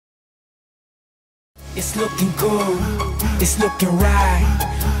It's looking good, it's looking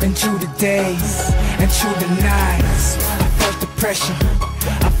right. Been through the days and through the nights. I felt the pressure,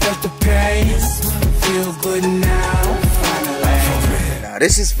 I felt the pain. Feel good now, finally. Now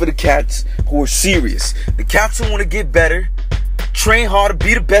this is for the cats who are serious. The cats who want to get better, train hard,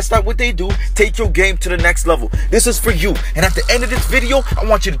 be the best at what they do, take your game to the next level. This is for you. And at the end of this video, I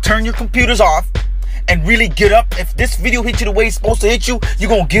want you to turn your computers off and really get up. If this video hit you the way it's supposed to hit you, you're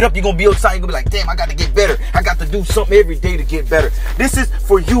gonna get up, you're gonna be outside, you're gonna be like, damn, I gotta get better. I got to do something every day to get better. This is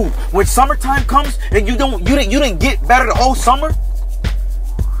for you. When summertime comes and you didn't get better the whole summer,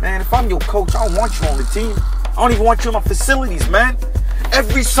 man, if I'm your coach, I don't want you on the team. I don't even want you in my facilities, man.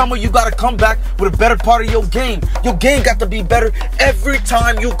 Every summer you gotta come back with a better part of your game. Your game got to be better every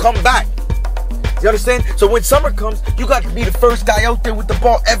time you come back. You understand? So when summer comes, you got to be the first guy out there with the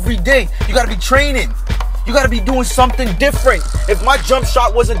ball every day. You got to be training. You got to be doing something different. If my jump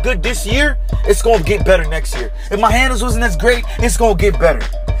shot wasn't good this year, it's going to get better next year. If my handles wasn't as great, it's going to get better.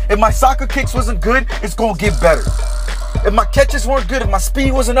 If my soccer kicks wasn't good, it's going to get better. If my catches weren't good, if my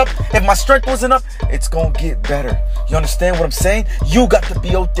speed wasn't up, if my strength wasn't up, it's going to get better. You understand what I'm saying? You got to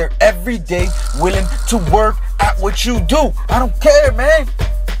be out there every day willing to work at what you do. I don't care, man.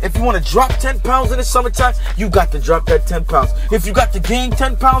 If you want to drop 10 pounds in the summertime, you got to drop that 10 pounds. If you got to gain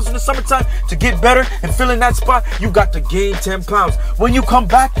 10 pounds in the summertime to get better and fill in that spot, you got to gain 10 pounds. When you come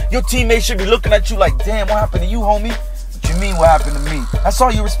back, your teammates should be looking at you like, damn, what happened to you, homie? What you mean, what happened to me? That's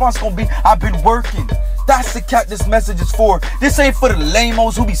all your response gonna be. I've been working. That's the cat this message is for. This ain't for the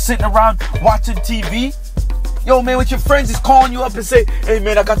lamos who be sitting around watching TV. Yo, man, with your friends is calling you up and say, hey,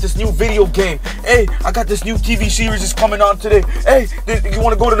 man, I got this new video game. Hey, I got this new TV series is coming on today. Hey, you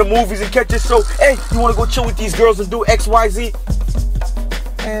want to go to the movies and catch this show? Hey, you want to go chill with these girls and do X, Y, Z?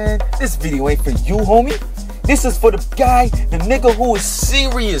 Man, this video ain't for you, homie. This is for the guy, the nigga who is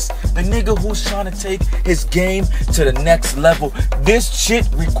serious. The nigga who's trying to take his game to the next level. This shit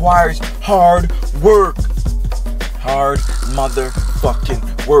requires hard work. Hard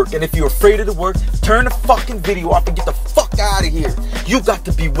motherfucking work. And if you're afraid of the work, turn the fucking video off and get the fuck out of here. You got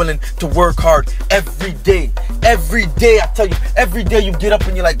to be willing to work hard every day. Every day, I tell you, every day you get up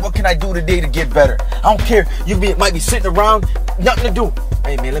and you're like, what can I do today to get better? I don't care. You might be sitting around, nothing to do.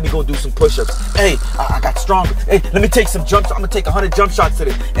 Hey, man, let me go do some push-ups. Hey, I got stronger. Hey, let me take some jumps. I'm going to take 100 jump shots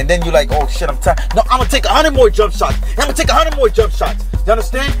today. And then you're like, oh, shit, I'm tired. No, I'm going to take 100 more jump shots. I'm going to take 100 more jump shots. You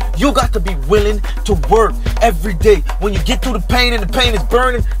understand? You got to be willing to work every day. When you get through the pain and the pain is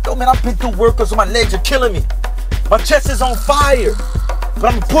burning, yo, man, I've been through work because my legs are killing me. My chest is on fire.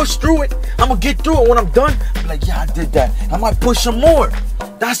 But I'm going to push through it. I'm going to get through it. When I'm done, I'm like, yeah, I did that. I might push some more.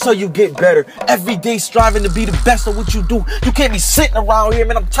 That's how you get better. Every day striving to be the best at what you do. You can't be sitting around here,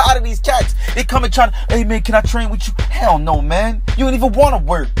 man. I'm tired of these cats. They come and try to, hey, man, can I train with you? Hell no, man. You don't even want to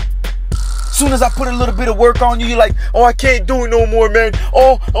work. Soon as I put a little bit of work on you, you're like, oh, I can't do it no more, man.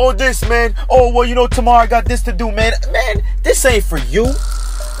 Oh, this, man. Oh, well, you know, tomorrow I got this to do, man. Man, this ain't for you.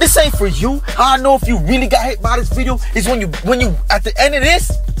 This ain't for you. How I know if you really got hit by this video is when you at the end of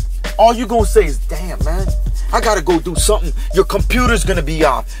this, all you gonna say is, damn, man, I gotta go do something. Your computer's gonna be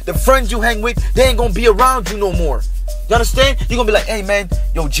off. The friends you hang with, they ain't gonna be around you no more. You understand? You're gonna be like, hey, man,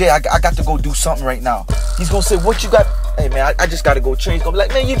 yo, Jay, I got to go do something right now. He's gonna say, what you got? Hey, man, I just gotta go train. He's gonna be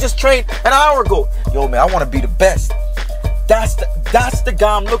like, man, you just trained an hour ago. Yo, man, I wanna be the best. That's the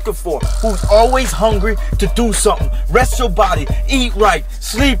guy I'm looking for, who's always hungry to do something. Rest your body, eat right,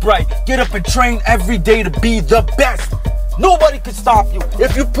 sleep right, get up and train every day to be the best. Nobody can stop you.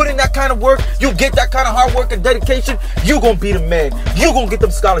 If you put in that kind of work, you get that kind of hard work and dedication, you gonna be the man. You gonna get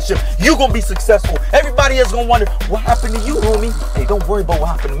them scholarships. You gonna be successful. Everybody else gonna wonder, what happened to you, homie? Hey, don't worry about what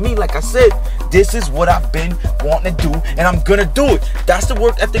happened to me. Like I said, this is what I've been wanting to do, and I'm gonna do it. That's the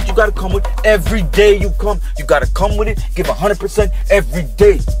work ethic you gotta come with every day you come. You gotta come with it, give 100% every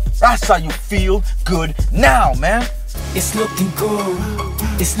day. That's how you feel good now, man. It's looking good,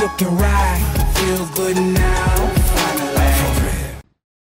 it's looking right. Feel good now.